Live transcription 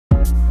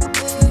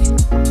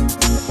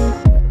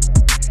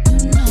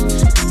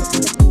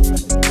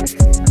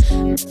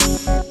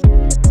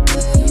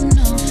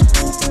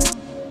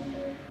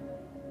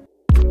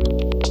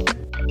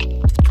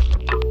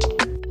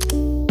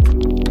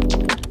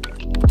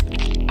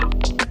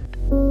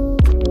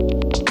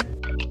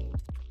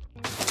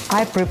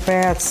I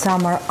prepared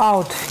summer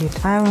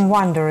outfit. I'm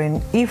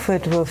wondering if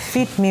it will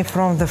fit me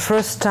from the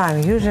first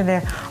time. Usually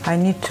I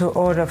need to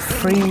order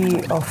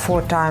 3 or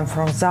 4 times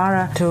from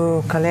Zara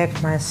to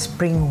collect my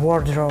spring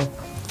wardrobe.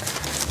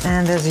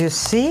 And as you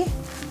see,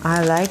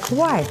 I like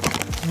white.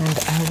 And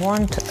I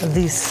want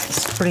this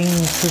spring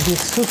to be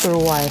super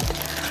white.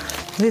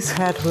 This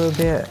hat will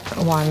be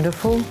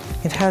wonderful.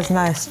 It has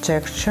nice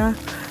texture.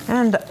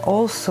 And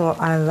also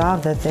I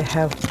love that they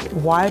have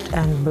white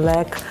and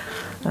black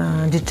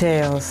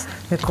details,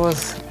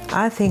 because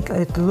I think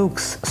it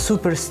looks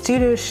super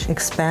stylish,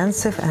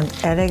 expensive and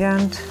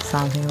elegant,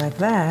 something like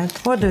that.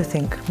 What do you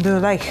think? Do you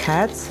like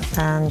hats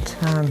and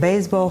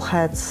baseball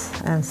hats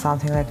and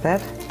something like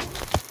that?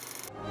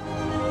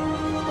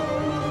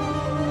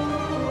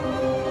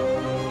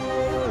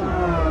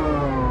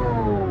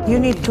 You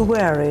need to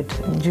wear it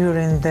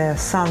during the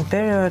sun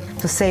period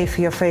to save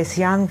your face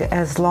young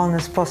as long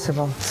as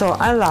possible. So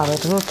I love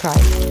it, we'll try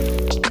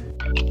it.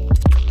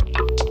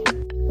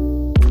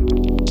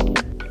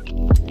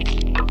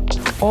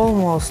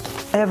 Almost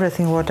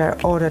everything what I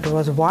ordered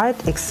was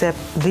white except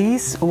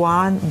this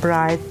one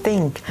bright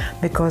thing,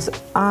 because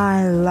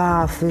I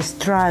love these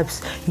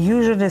stripes.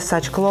 Usually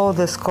such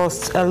clothes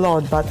costs a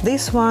lot, but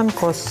this one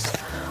costs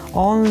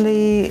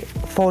only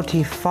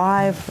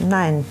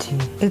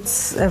 $45.90.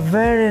 It's a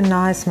very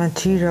nice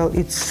material,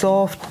 it's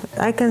soft.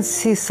 I can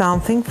see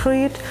something for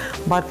it,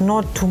 but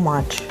not too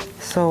much.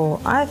 So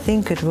I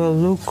think it will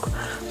look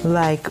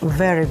like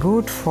very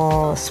good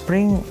for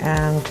spring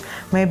and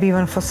maybe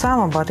even for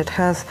summer, but it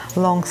has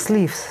long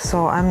sleeves,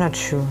 so I'm not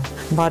sure.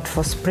 But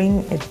for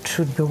spring it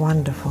should be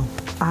wonderful.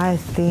 I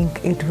think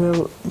it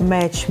will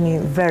match me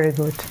very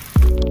good.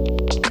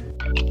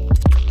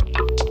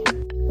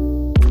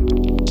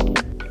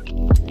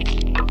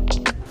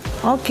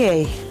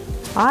 Okay,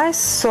 I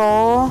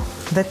saw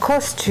the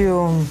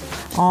costume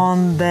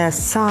on the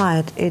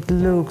side. It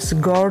looks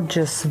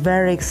gorgeous,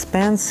 very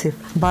expensive,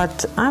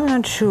 but I'm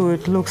not sure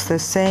it looks the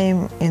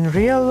same in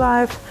real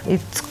life.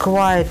 It's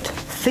quite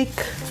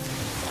thick.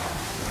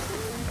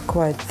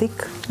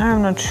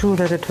 I'm not sure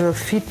that it will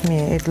fit me.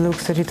 It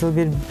looks a little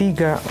bit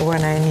bigger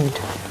when I need.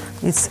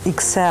 It's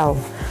XL,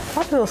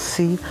 but we'll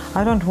see.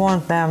 I don't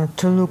want them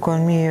to look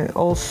on me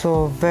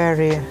also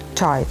very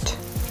tight.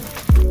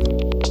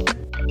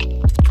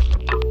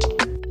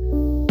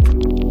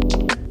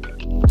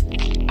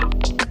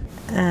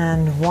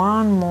 And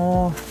one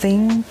more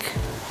thing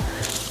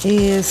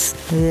is,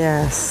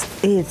 yes,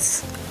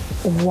 it's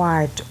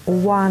white,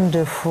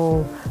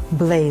 wonderful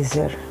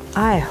blazer.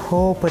 I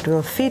hope it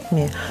will fit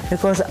me,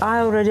 because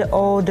I already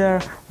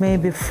ordered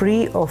maybe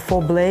 3 or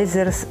 4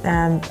 blazers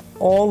and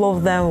all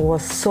of them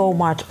was so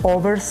much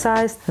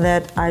oversized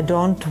that I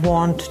don't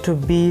want to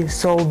be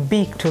so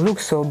big, to look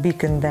so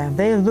big in them.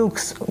 They look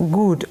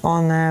good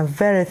on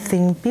very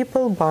thin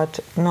people, but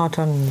not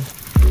on me.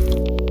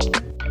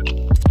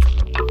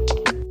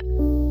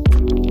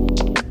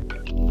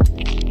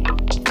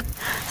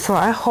 So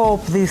I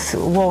hope this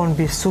won't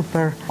be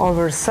super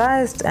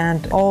oversized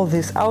and all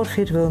this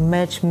outfit will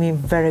match me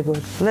very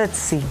good. Let's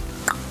see.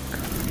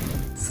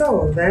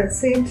 So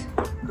that's it.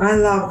 I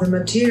love the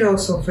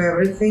materials of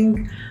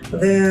everything.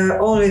 The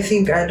only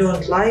thing I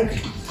don't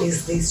like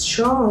is these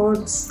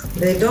shorts.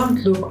 They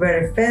don't look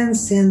very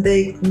fancy and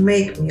they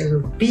make me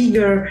look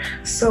bigger,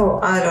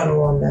 so I don't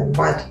want them.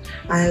 But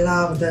I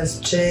love this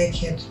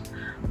jacket.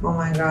 Oh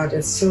my god,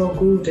 it's so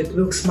good. It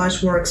looks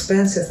much more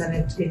expensive than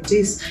it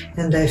is,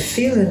 and I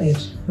feel in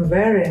it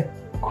very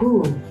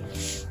cool.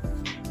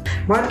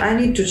 But I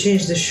need to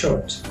change the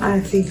shirt. I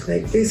think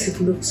like this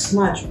it looks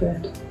much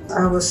better.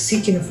 I was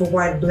seeking for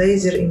white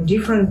blazer in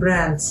different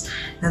brands,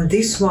 and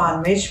this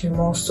one matched me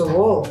most of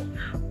all,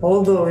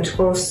 although it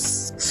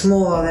costs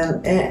smaller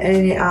than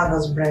any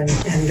other brand.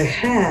 And the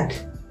hat,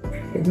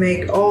 it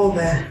makes all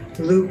the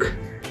look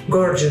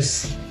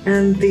gorgeous.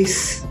 And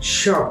this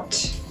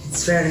shirt,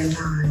 it's very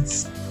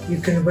nice. You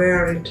can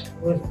wear it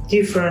with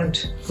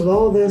different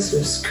clothes,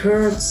 with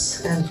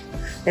skirts, and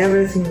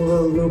everything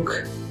will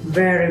look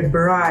very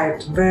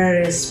bright,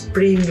 very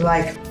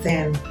spring-like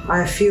thin.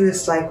 I feel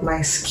it's like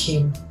my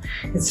skin.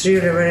 It's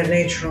really very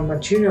natural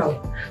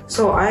material,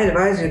 so I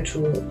advise you to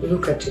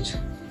look at it.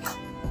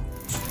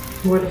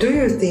 What do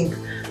you think?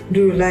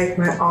 Do you like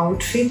my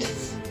outfit?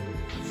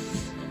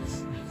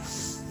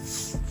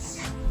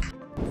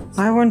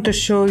 I want to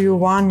show you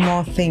one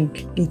more thing.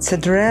 It's a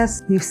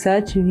dress with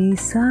such a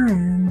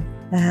V-sign,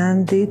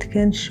 and it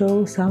can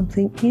show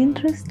something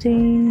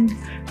interesting.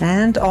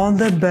 And on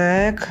the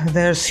back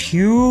there's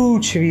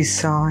huge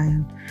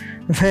V-sign,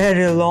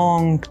 very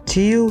long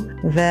till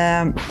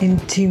the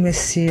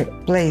intimacy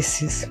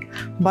places,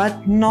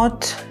 but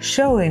not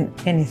showing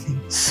anything.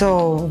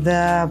 So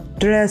the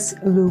dress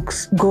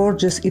looks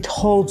gorgeous. It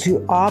holds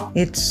you up,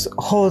 it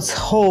holds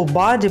whole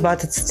body,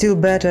 but it's still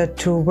better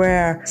to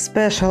wear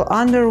special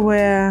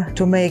underwear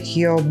to make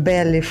your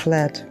belly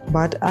flat.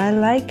 But I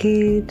like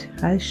it.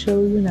 I'll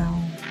show you now.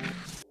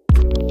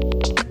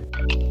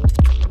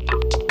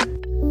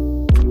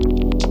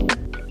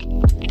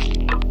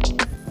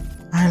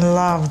 I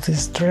love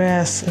this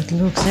dress. It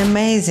looks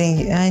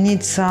amazing. I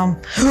need some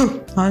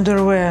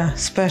underwear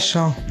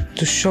special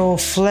to show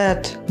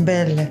flat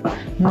belly,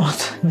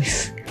 not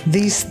this.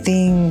 This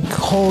thing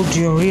holds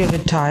you really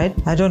tight.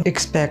 I don't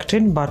expect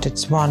it, but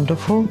it's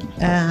wonderful.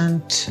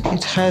 And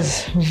it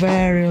has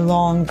very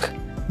long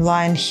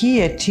line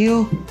here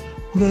till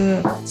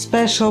the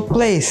special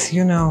place,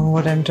 you know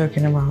what I'm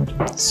talking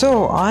about.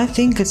 So I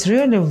think it's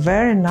really a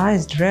very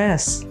nice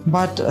dress,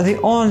 but the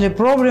only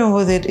problem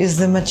with it is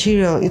the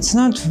material. It's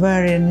not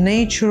very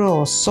natural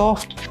or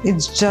soft,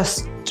 it's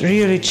just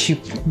really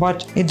cheap,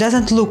 but it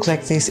doesn't look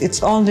like this,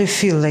 it's only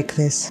feel like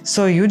this.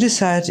 So you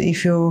decide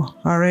if you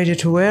are ready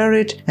to wear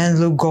it and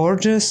look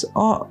gorgeous,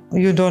 or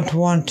you don't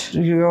want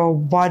your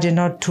body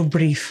not to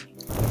breathe.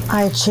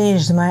 I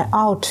changed my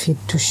outfit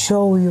to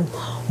show you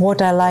what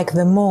I like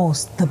the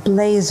most, the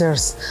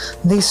blazers.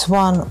 This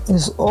one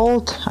is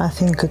old, I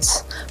think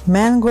it's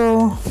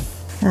mango,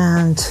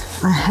 and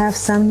I have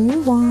some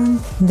new one.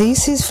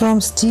 This is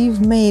from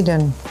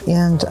Madden,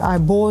 and I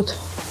bought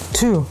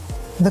two.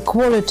 The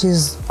quality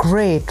is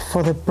great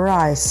for the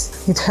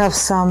price. It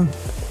has some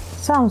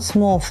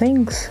small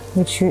things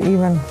which you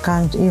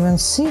can't even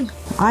see.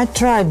 I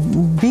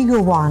tried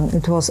bigger one,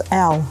 it was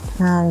L,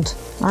 and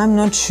I'm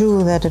not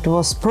sure that it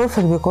was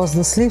perfect because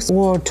the sleeves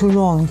were too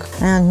long.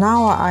 And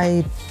now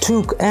I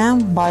took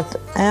M, but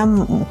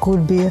M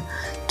could be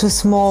too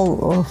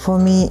small for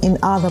me in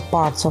other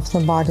parts of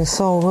the body.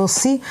 So we'll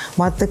see,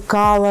 but the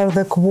color,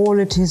 the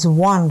quality is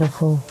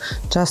wonderful,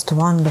 just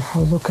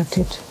wonderful. Look at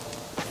it.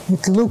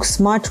 It looks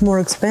much more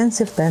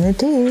expensive than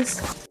it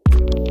is.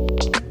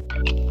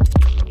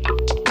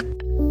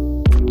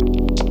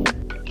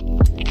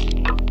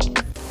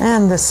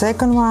 And the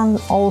second one,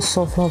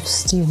 also from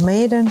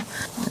Madden,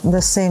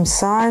 the same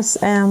size,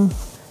 M.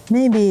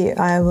 Maybe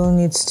I will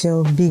need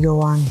still bigger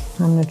one,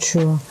 I'm not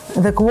sure.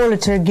 The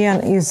quality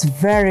again is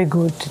very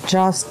good,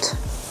 just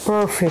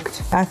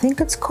perfect. I think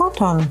it's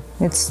cotton.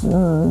 It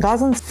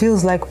doesn't feel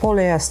like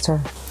polyester.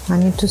 I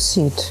need to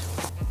see it.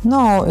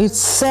 No, it's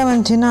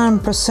 79%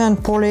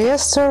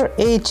 polyester,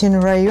 18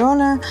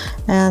 rayon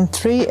and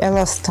 3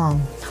 elastan.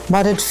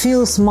 But it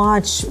feels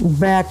much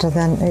better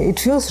than, it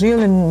feels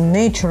really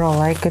natural,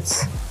 like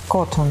it's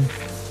cotton.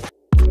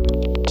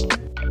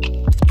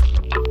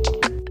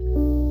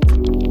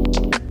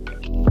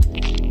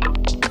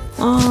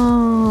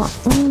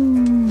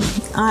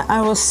 I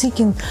was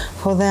seeking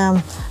for them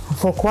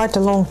for quite a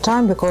long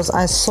time because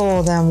I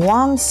saw them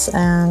once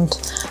and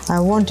I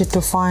wanted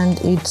to find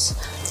it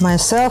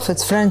myself.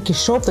 It's FRANKIE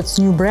Shop, it's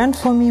a new brand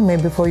for me,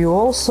 maybe for you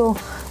also.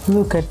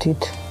 Look at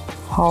it,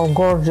 how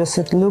gorgeous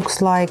it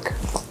looks like.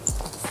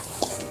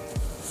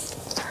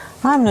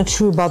 I'm not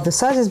sure about the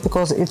sizes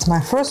because it's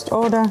my first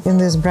order in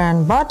this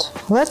brand, but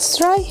let's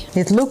try.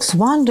 It looks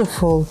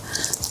wonderful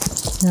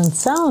and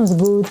sounds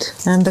good,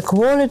 and the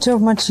quality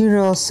of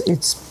materials,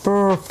 it's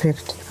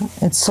perfect.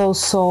 It's so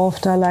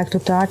soft, I like to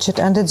touch it,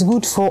 and it's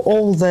good for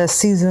all the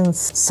seasons.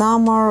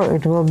 Summer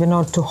it will be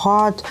not too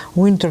hot,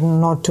 winter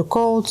not too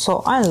cold,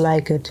 so I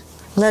like it.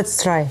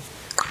 Let's try.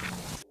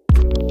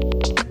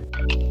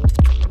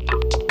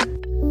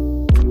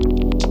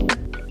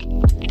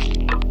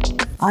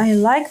 I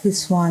like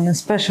this one,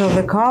 especially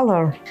the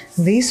color.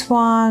 This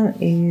one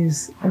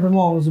is the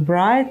most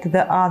bright,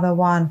 the other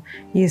one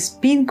is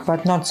pink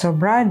but not so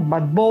bright,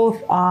 but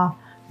both are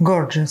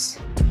gorgeous.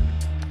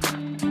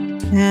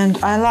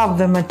 And I love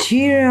the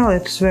material,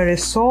 it's very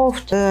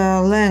soft.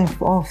 The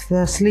length of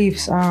the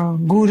sleeves are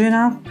good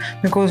enough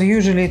because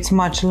usually it's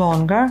much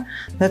longer.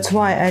 That's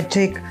why I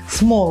take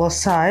smaller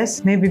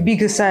size. Maybe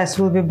bigger size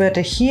will be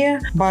better here,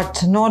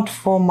 but not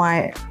for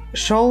my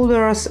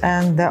shoulders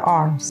and the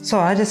arms. So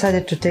I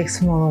decided to take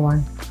smaller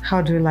one.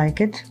 How do you like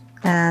it?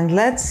 And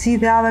let's see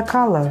the other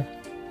color.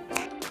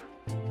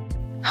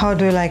 How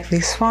do you like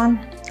this one?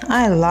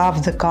 I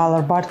love the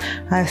color, but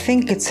I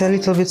think it's a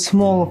little bit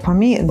smaller for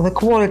me. The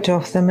quality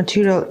of the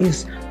material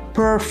is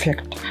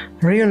perfect,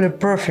 really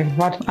perfect,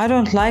 but I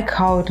don't like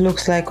how it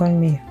looks like on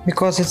me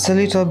because it's a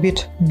little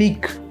bit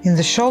big in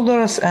the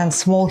shoulders and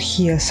small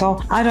here.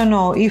 So I don't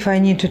know if I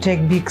need to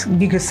take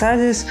bigger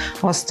sizes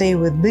or stay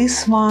with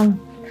this one.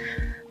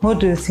 What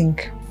do you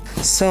think?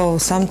 So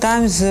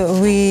sometimes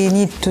we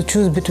need to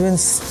choose between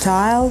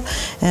style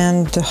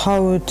and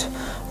how it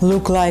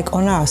look like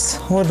on us.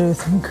 What do you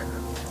think?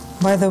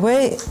 By the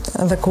way,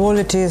 the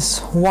quality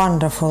is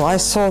wonderful. I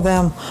saw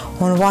them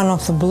on one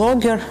of the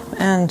bloggers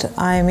and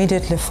I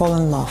immediately fall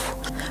in love.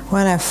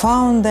 When I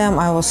found them,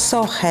 I was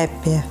so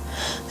happy.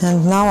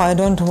 And now I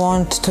don't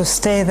want to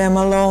stay them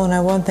alone.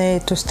 I want them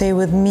to stay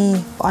with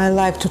me. I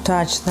like to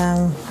touch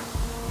them.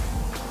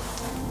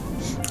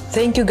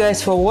 Thank you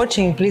guys for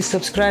watching. Please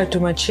subscribe to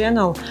my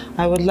channel.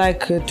 I would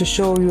like to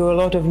show you a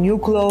lot of new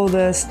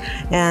clothes,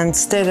 and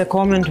state a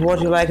comment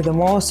what you like the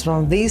most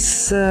from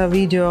this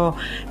video,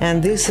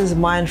 and this is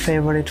my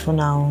favorite for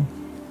now.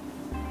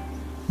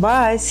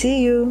 Bye,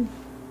 see you.